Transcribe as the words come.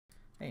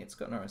Hey, it's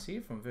Scott Norris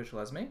here from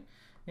vRealize Me.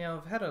 Now,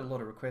 I've had a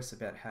lot of requests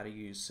about how to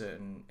use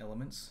certain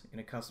elements in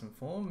a custom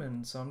form,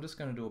 and so I'm just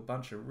going to do a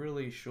bunch of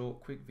really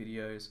short, quick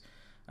videos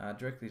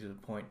directly to the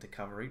point to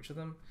cover each of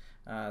them.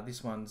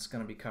 This one's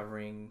going to be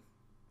covering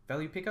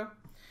value picker.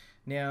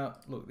 Now,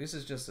 look, this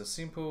is just a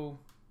simple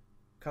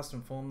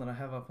custom form that I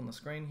have up on the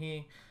screen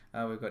here.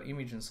 We've got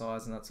image and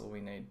size, and that's all we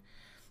need.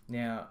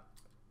 Now,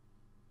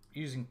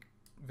 using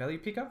value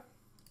picker,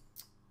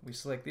 we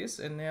select this,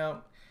 and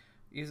now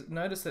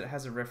notice that it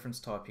has a reference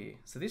type here.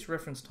 So this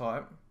reference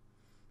type,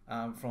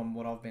 from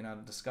what I've been able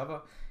to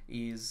discover,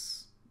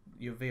 is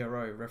your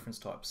VRO reference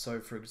type. So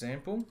for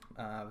example,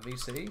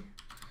 VC,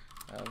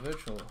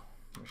 virtual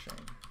machine.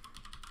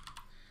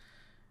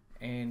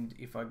 And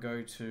if I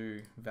go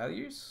to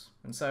values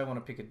and say I want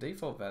to pick a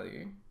default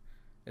value,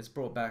 it's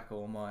brought back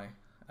all my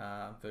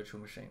virtual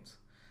machines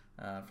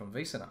from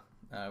vCenter,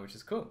 which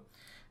is cool.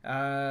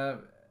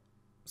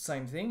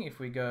 Same thing if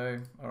we go,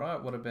 all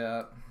right, what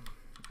about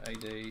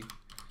AD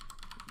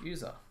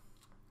user?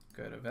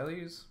 Go to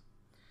values,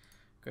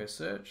 go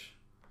search,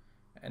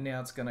 and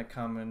now it's going to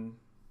come and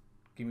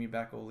give me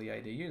back all the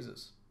AD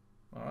users.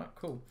 All right,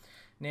 cool.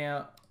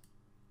 Now,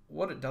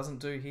 what it doesn't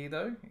do here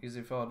though is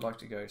if I'd like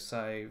to go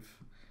save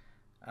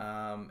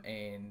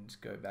and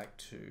go back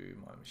to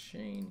my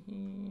machine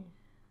here,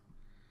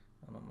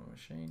 I'm on my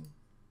machine,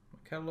 my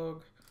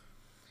catalog.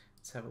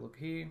 Let's have a look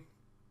here.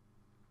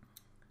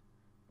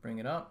 Bring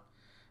it up,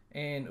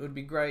 and it would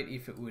be great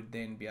if it would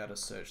then be able to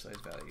search those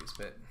values,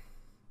 but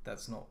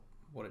that's not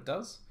what it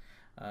does.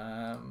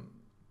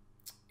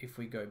 If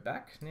we go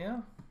back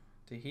now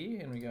to here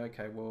and we go,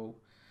 okay, well,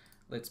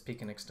 let's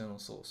pick an external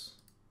source.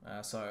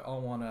 So I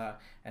want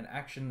an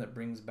action that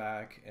brings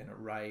back an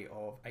array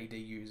of AD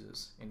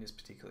users in this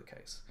particular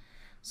case.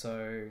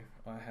 So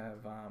I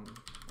have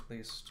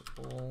list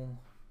all,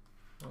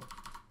 oh.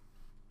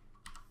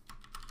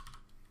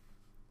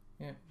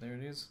 Yeah, there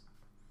it is.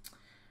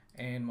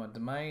 And my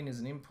domain is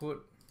an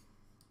input,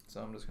 so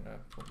I'm just going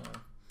to put my,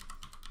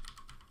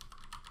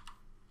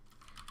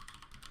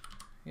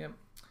 yep,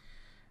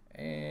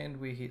 and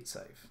we hit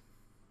save.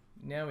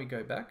 Now we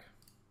go back,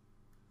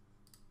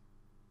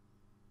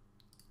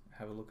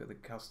 have a look at the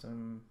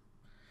custom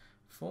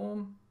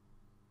form,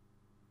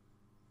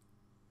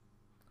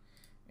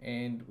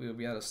 and we'll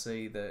be able to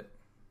see that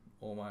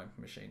all my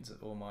machines,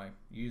 all my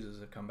users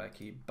have come back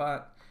here,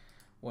 but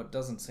what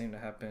doesn't seem to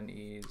happen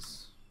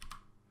is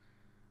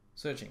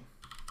searching.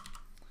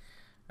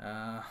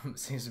 It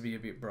seems to be a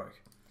bit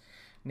broke.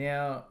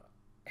 Now,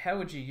 how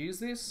would you use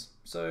this?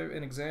 So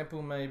an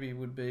example maybe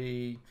would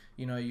be,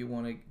 you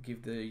want to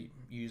give the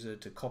user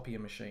to copy a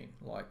machine,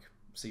 like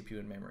CPU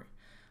and memory,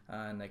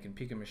 and they can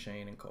pick a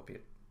machine and copy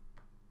it.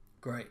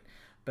 Great,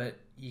 but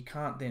you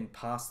can't then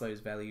pass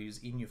those values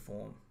in your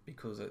form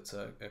because it's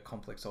a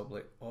complex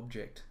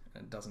object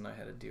and it doesn't know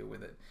how to deal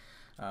with it.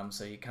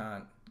 So you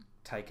can't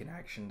take an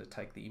action to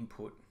take the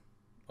input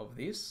of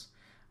this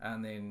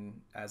and then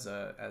as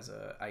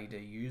a AD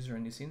user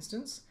in this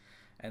instance,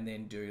 and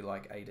then do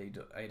like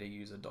AD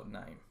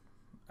user.name.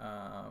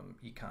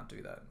 You can't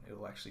do that.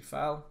 It'll actually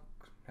fail.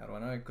 How do I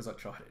know? Because I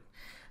tried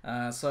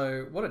it.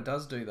 So what it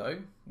does do though,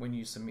 when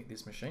you submit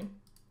this machine,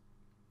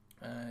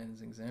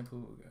 as an example,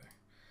 we'll go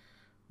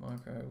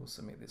micro, we'll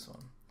submit this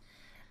one.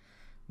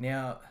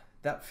 Now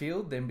that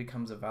field then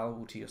becomes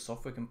available to your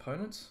software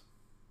components,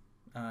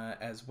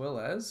 as well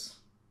as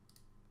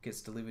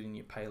gets delivered in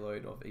your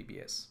payload of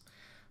EBS.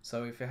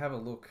 So if you have a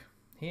look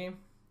here,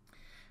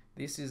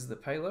 this is the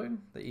payload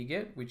that you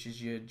get, which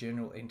is your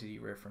general entity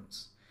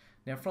reference.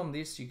 Now from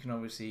this, you can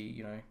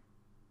obviously,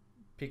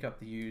 pick up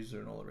the user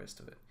and all the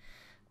rest of it.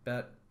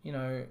 But,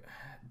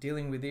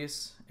 dealing with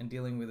this and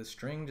dealing with a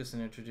string just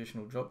in a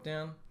traditional drop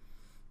down,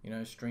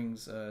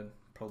 strings are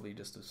probably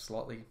just a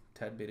slightly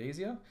tad bit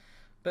easier.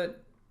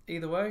 But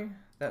either way,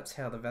 that's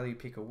how the value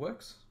picker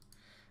works.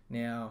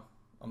 Now,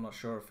 I'm not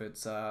sure if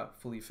it's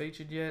fully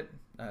featured yet.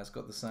 It's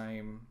got the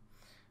same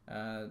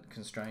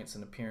constraints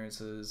and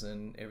appearances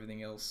and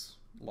everything else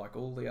like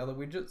all the other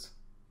widgets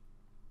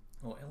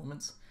or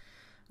elements,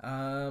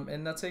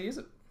 and that's how you use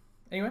it.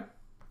 Anyway,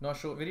 nice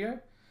short video.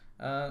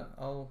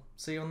 I'll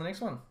see you on the next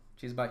one.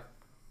 Cheers, bye.